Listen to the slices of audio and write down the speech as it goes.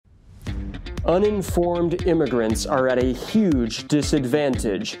Uninformed immigrants are at a huge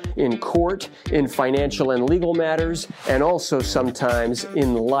disadvantage in court, in financial and legal matters, and also sometimes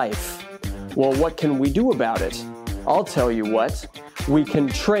in life. Well, what can we do about it? I'll tell you what. We can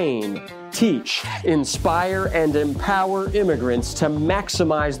train, teach, inspire, and empower immigrants to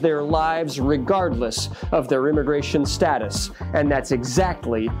maximize their lives regardless of their immigration status. And that's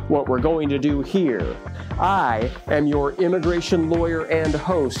exactly what we're going to do here. I am your immigration lawyer and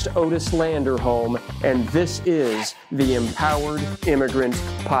host, Otis Landerholm, and this is the Empowered Immigrant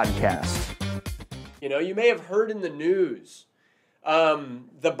Podcast. You know, you may have heard in the news,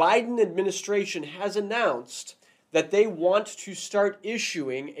 the Biden administration has announced that they want to start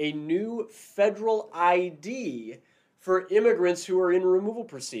issuing a new federal ID for immigrants who are in removal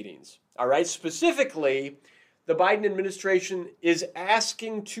proceedings. All right, specifically, the Biden administration is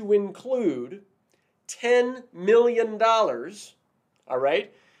asking to include $10 million, all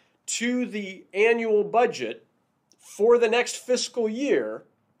right, to the annual budget for the next fiscal year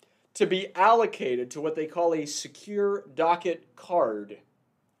to be allocated to what they call a secure docket card,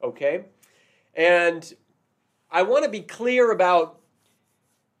 okay? And I want to be clear about,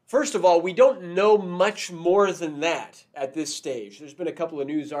 first of all, we don't know much more than that at this stage. There's been a couple of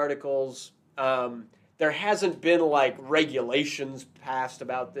news articles. There hasn't been like regulations passed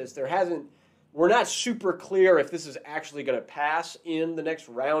about this. We're not super clear if this is actually going to pass in the next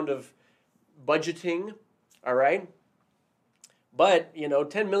round of budgeting, all right? But, you know,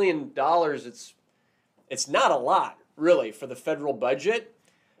 $10 million, it's not a lot, really, for the federal budget.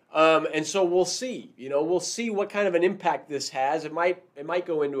 And so we'll see. You know, we'll see what kind of an impact this has. It might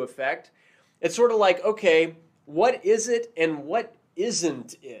go into effect. It's sort of like, okay, what is it and what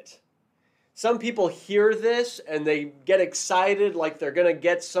isn't it? Some people hear this and they get excited like they're going to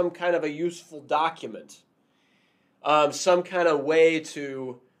get some kind of a useful document, some kind of way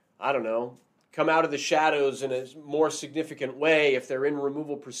to, I don't know, come out of the shadows in a more significant way if they're in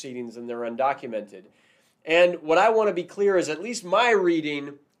removal proceedings and they're undocumented. And what I want to be clear is, at least my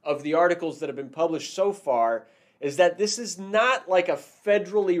reading of the articles that have been published so far, is that this is not like a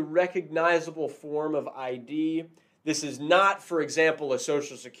federally recognizable form of ID. This is not, for example, a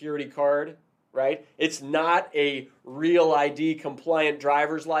Social Security card, right? It's not a real ID compliant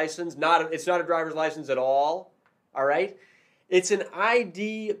driver's license. It's not a driver's license at all right? It's an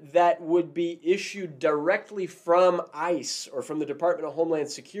ID that would be issued directly from ICE or from the Department of Homeland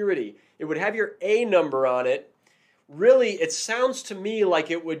Security. It would have your A number on it. Really, it sounds to me like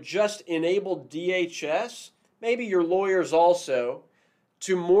it would just enable DHS, maybe your lawyers also,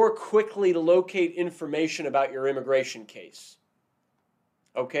 to more quickly locate information about your immigration case.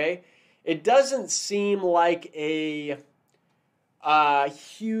 Okay? It doesn't seem like a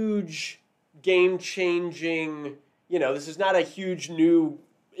huge, game-changing, you know, this is not a huge new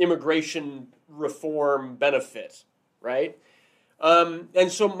immigration reform benefit, right?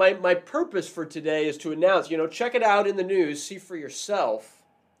 And so my purpose for today is to announce, you know, check it out in the news, see for yourself,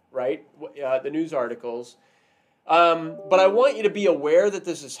 right, the news articles. But I want you to be aware that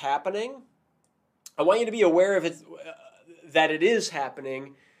this is happening. I want you to be aware of it, that it is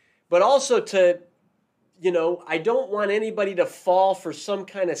happening, but also to, you know, I don't want anybody to fall for some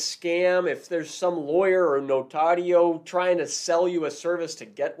kind of scam if there's some lawyer or notario trying to sell you a service to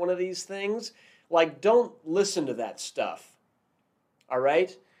get one of these things. Like, don't listen to that stuff. All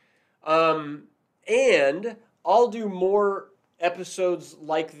right? And I'll do more episodes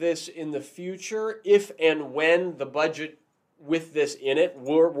like this in the future if and when the budget with this in it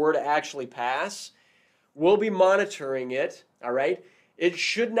were to actually pass. We'll be monitoring it, all right? It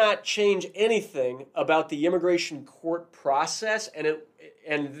should not change anything about the immigration court process,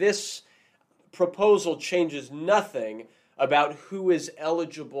 and this proposal changes nothing about who is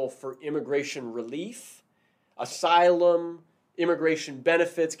eligible for immigration relief, asylum, immigration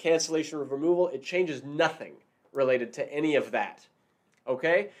benefits, cancellation of removal. It changes nothing related to any of that,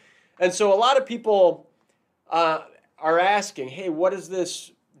 okay? And so a lot of people are asking, hey, what does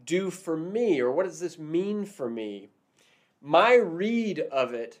this do for me, or what does this mean for me? My read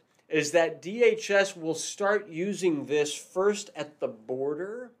of it is that DHS will start using this first at the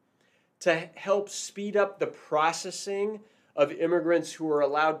border to help speed up the processing of immigrants who are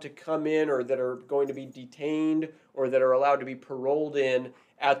allowed to come in or that are going to be detained or that are allowed to be paroled in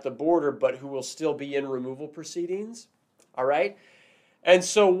at the border but who will still be in removal proceedings, all right? And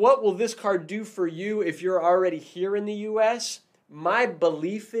so what will this card do for you if you're already here in the U.S.? My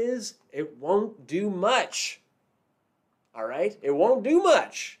belief is it won't do much. All right? It won't do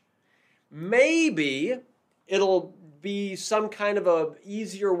much. Maybe it'll be some kind of a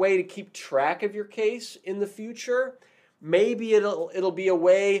easier way to keep track of your case in the future, Maybe it'll be a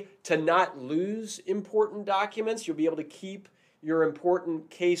way to not lose important documents. You'll be able to keep your important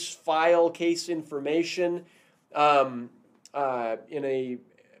case file, case information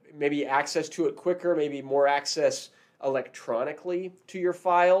maybe access to it quicker, maybe more access electronically to your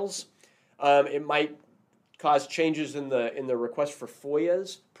files. It might cause changes in the request for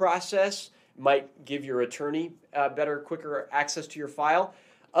FOIA's process. It might give your attorney better, quicker access to your file.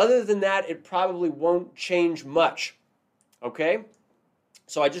 Other than that, it probably won't change much. Okay?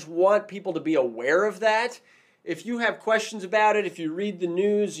 So I just want people to be aware of that. If you have questions about it, if you read the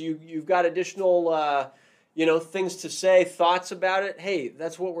news, you've got additional things to say, thoughts about it, hey,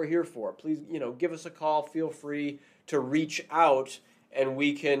 that's what we're here for. Please, give us a call. Feel free to reach out, and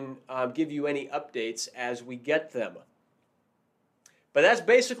we can give you any updates as we get them. But that's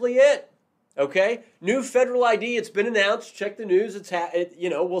basically it. Okay, new federal ID. It's been announced. Check the news.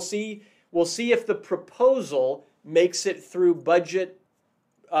 We'll see if the proposal makes it through budget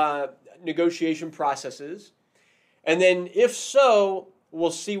negotiation processes, and then if so,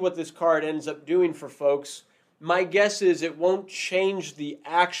 we'll see what this card ends up doing for folks. My guess is it won't change the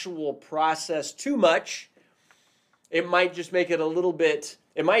actual process too much. It might just make it a little bit.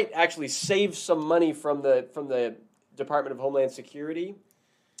 It might actually save some money from the Department of Homeland Security.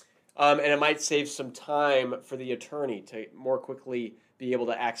 And it might save some time for the attorney to more quickly be able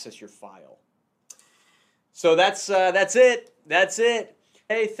to access your file. So that's it. That's it.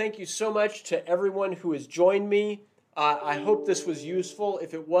 Hey, thank you so much to everyone who has joined me. I hope this was useful.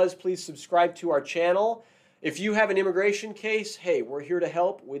 If it was, please subscribe to our channel. If you have an immigration case, hey, we're here to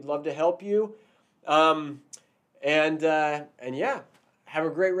help. We'd love to help you. And yeah, have a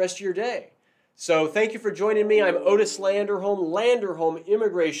great rest of your day. So thank you for joining me. I'm Otis Landerholm, Landerholm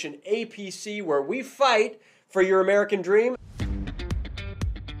Immigration APC, where we fight for your American dream.